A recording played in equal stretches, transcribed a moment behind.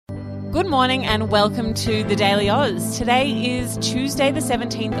Good morning and welcome to the Daily Oz. Today is Tuesday the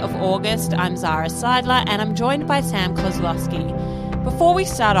 17th of August. I'm Zara Seidler and I'm joined by Sam Kozlowski. Before we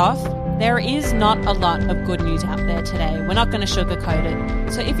start off, there is not a lot of good news out there today. We're not going to sugarcoat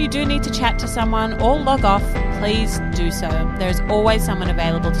it. So if you do need to chat to someone or log off, please do so. There's always someone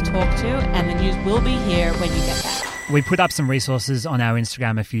available to talk to and the news will be here when you get back. We put up some resources on our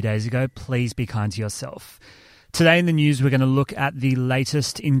Instagram a few days ago. Please be kind to yourself. Today in the news, we're going to look at the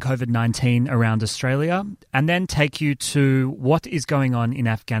latest in COVID-19 around Australia and then take you to what is going on in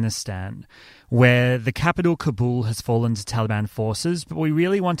Afghanistan, where the capital Kabul has fallen to Taliban forces, but we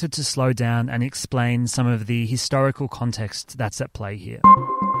really wanted to slow down and explain some of the historical context that's at play here.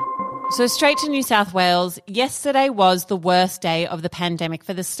 So straight to New South Wales. Yesterday was the worst day of the pandemic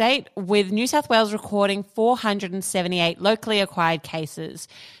for the state, with New South Wales recording 478 locally acquired cases.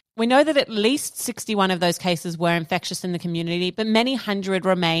 We know that at least 61 of those cases were infectious in the community, but many hundred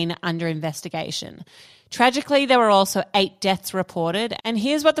remain under investigation. Tragically, there were also 8 deaths reported, and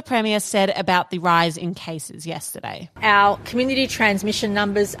here's what the Premier said about the rise in cases yesterday. Our community transmission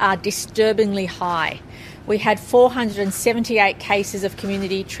numbers are disturbingly high. We had 478 cases of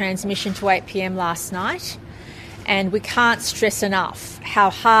community transmission to 8 p.m. last night, and we can't stress enough how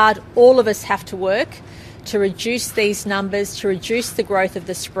hard all of us have to work to reduce these numbers, to reduce the growth of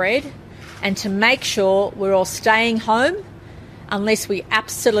the spread, and to make sure we're all staying home unless we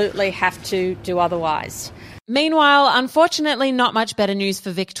absolutely have to do otherwise. Meanwhile, unfortunately, not much better news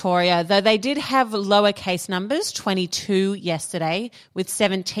for Victoria, though they did have lower case numbers, 22 yesterday, with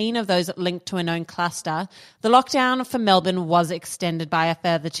 17 of those linked to a known cluster. The lockdown for Melbourne was extended by a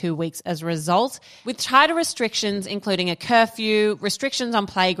further 2 weeks as a result, with tighter restrictions, including a curfew, restrictions on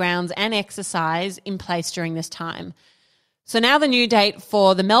playgrounds and exercise in place during this time. So now the new date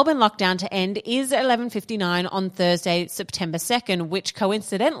for the Melbourne lockdown to end is 11:59 on Thursday, September 2nd, which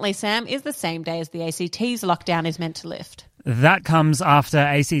coincidentally, Sam, is the same day as the ACT's lockdown is meant to lift. That comes after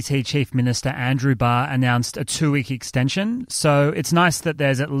ACT Chief Minister Andrew Barr announced a 2-week extension. So it's nice that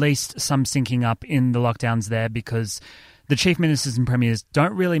there's at least some syncing up in the lockdowns there, because the Chief Ministers and Premiers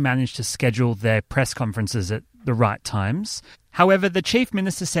don't really manage to schedule their press conferences at the right times. However, the Chief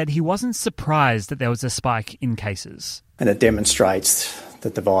Minister said he wasn't surprised that there was a spike in cases. And it demonstrates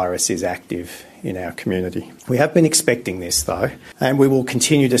that the virus is active in our community. We have been expecting this, though, and we will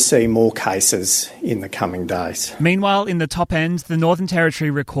continue to see more cases in the coming days. Meanwhile, in the top end, the Northern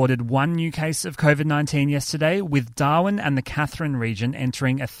Territory recorded 1 new case of COVID-19 yesterday, with Darwin and the Katherine region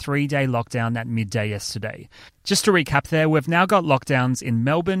entering a 3-day lockdown at midday yesterday. Just to recap there, we've now got lockdowns in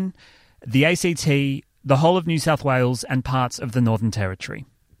Melbourne, the ACT, the whole of New South Wales and parts of the Northern Territory.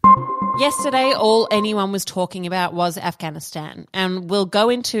 Yesterday, all anyone was talking about was Afghanistan, and we'll go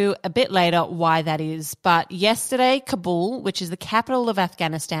into a bit later why that is. But yesterday, Kabul, which is the capital of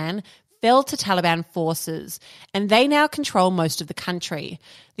Afghanistan, fell to Taliban forces, and they now control most of the country.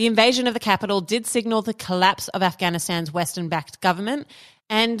 The invasion of the capital did signal the collapse of Afghanistan's Western-backed government,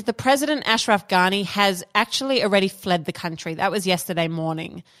 and the President Ashraf Ghani has actually already fled the country. That was yesterday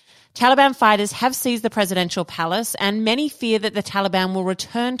morning. Taliban fighters have seized the presidential palace, and many fear that the Taliban will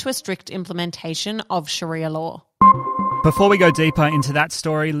return to a strict implementation of Sharia law. Before we go deeper into that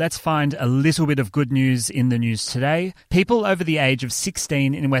story, let's find a little bit of good news in the news today. People over the age of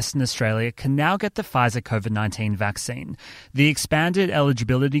 16 in Western Australia can now get the Pfizer COVID-19 vaccine. The expanded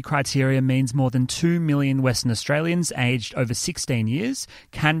eligibility criteria means more than 2 million Western Australians aged over 16 years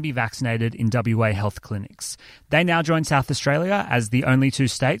can be vaccinated in WA health clinics. They now join South Australia as the only 2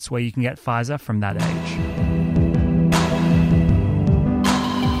 states where you can get Pfizer from that age.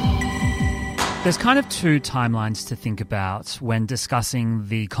 There's kind of 2 timelines to think about when discussing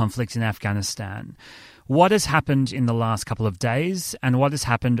the conflict in Afghanistan. What has happened in the last couple of days and what has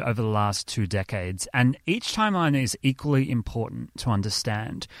happened over the last 2 decades. And each timeline is equally important to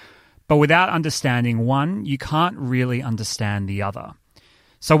understand. But without understanding one, you can't really understand the other.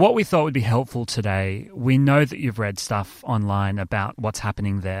 So what we thought would be helpful today, we know that you've read stuff online about what's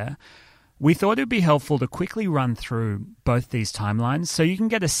happening there. We thought it would be helpful to quickly run through both these timelines so you can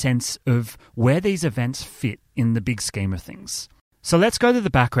get a sense of where these events fit in the big scheme of things. So let's go to the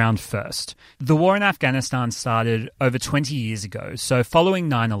background first. The war in Afghanistan started over 20 years ago. So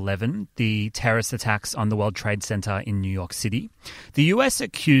following 9/11, the terrorist attacks on the World Trade Center in New York City, the US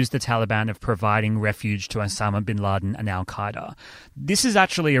accused the Taliban of providing refuge to Osama bin Laden and Al-Qaeda. This is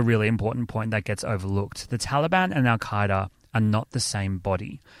actually a really important point that gets overlooked. The Taliban and Al-Qaeda are not the same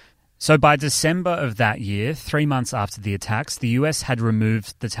body. So by December of that year, 3 months after the attacks, the US had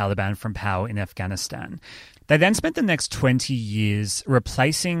removed the Taliban from power in Afghanistan. They then spent the next 20 years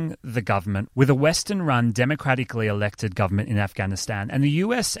replacing the government with a Western-run, democratically elected government in Afghanistan. And the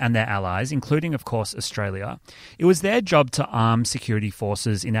US and their allies, including, of course, Australia, it was their job to arm security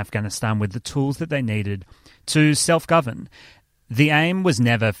forces in Afghanistan with the tools that they needed to self-govern. The aim was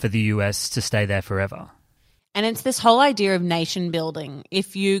never for the US to stay there forever. And it's this whole idea of nation building.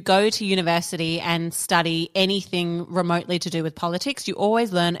 If you go to university and study anything remotely to do with politics, you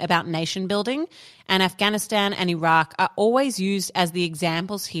always learn about nation building. And Afghanistan and Iraq are always used as the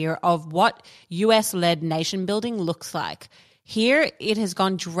examples here of what US-led nation building looks like. Here, it has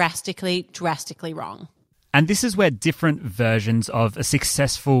gone drastically wrong. And this is where different versions of a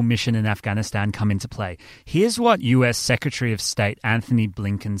successful mission in Afghanistan come into play. Here's what US Secretary of State Anthony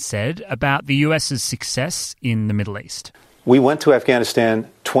Blinken said about the US's success in the Middle East. We went to Afghanistan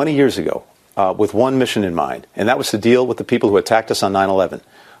 20 years ago with one mission in mind, and that was to deal with the people who attacked us on 9/11.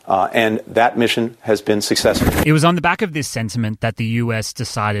 And that mission has been successful. It was on the back of this sentiment that the US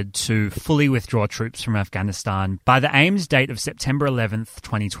decided to fully withdraw troops from Afghanistan by the aimed date of September 11th,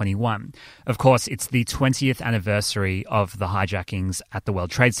 2021. Of course, it's the 20th anniversary of the hijackings at the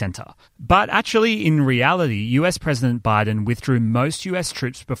World Trade Center. But actually, in reality, US President Biden withdrew most US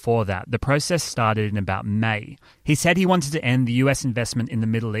troops before that. The process started in about May. He said he wanted to end the US investment in the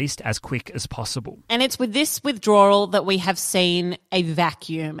Middle East as quick as possible. And it's with this withdrawal that we have seen a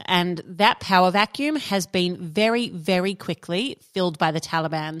vacuum. And that power vacuum has been very quickly filled by the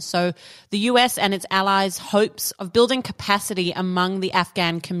Taliban. So the US and its allies' hopes of building capacity among the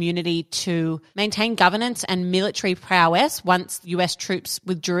Afghan community to maintain governance and military prowess once US troops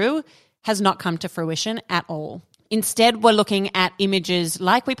withdrew has not come to fruition at all. Instead, we're looking at images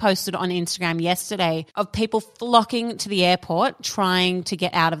like we posted on Instagram yesterday of people flocking to the airport trying to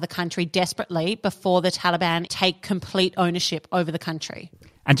get out of the country desperately before the Taliban take complete ownership over the country.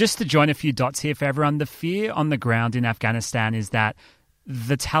 And just to join a few dots here for everyone, the fear on the ground in Afghanistan is that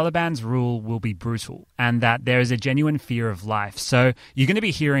the Taliban's rule will be brutal and that there is a genuine fear of life. So you're going to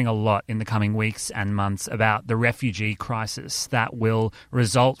be hearing a lot in the coming weeks and months about the refugee crisis that will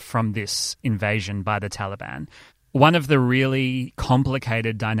result from this invasion by the Taliban. One of the really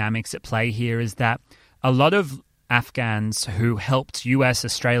complicated dynamics at play here is that a lot of Afghans who helped US,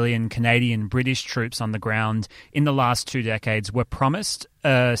 Australian, Canadian, British troops on the ground in the last 2 decades were promised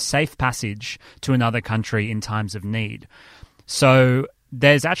a safe passage to another country in times of need. So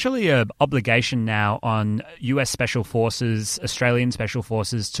there's actually an obligation now on US Special Forces, Australian Special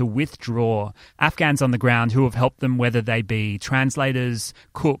Forces to withdraw Afghans on the ground who have helped them, whether they be translators,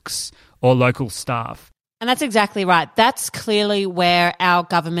 cooks, or local staff. And that's exactly right. That's clearly where our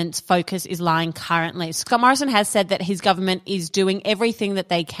government's focus is lying currently. Scott Morrison has said that his government is doing everything that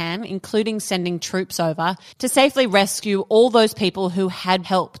they can, including sending troops over, to safely rescue all those people who had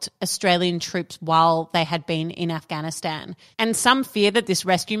helped Australian troops while they had been in Afghanistan. And some fear that this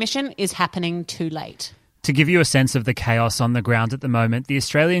rescue mission is happening too late. To give you a sense of the chaos on the ground at the moment, the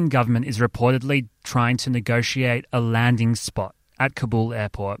Australian government is reportedly trying to negotiate a landing spot at Kabul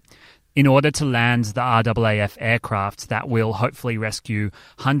airport in order to land the RAAF aircraft that will hopefully rescue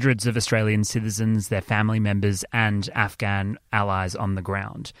hundreds of Australian citizens, their family members, and Afghan allies on the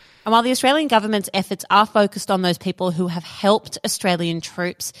ground. And while the Australian government's efforts are focused on those people who have helped Australian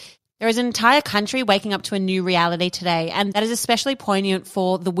troops, there is an entire country waking up to a new reality today, and that is especially poignant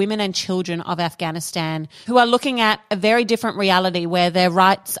for the women and children of Afghanistan who are looking at a very different reality where their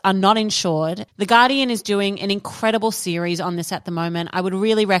rights are not ensured. The Guardian is doing an incredible series on this at the moment. I would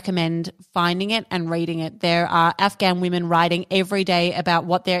really recommend finding it and reading it. There are Afghan women writing every day about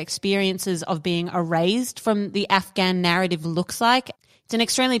what their experiences of being erased from the Afghan narrative looks like. It's an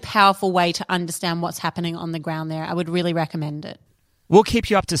extremely powerful way to understand what's happening on the ground there. I would really recommend it. We'll keep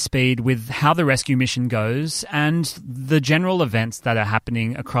you up to speed with how the rescue mission goes and the general events that are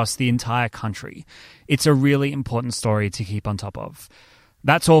happening across the entire country. It's a really important story to keep on top of.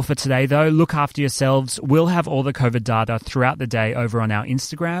 That's all for today, though. Look after yourselves. We'll have all the COVID data throughout the day over on our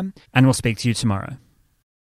Instagram, and we'll speak to you tomorrow.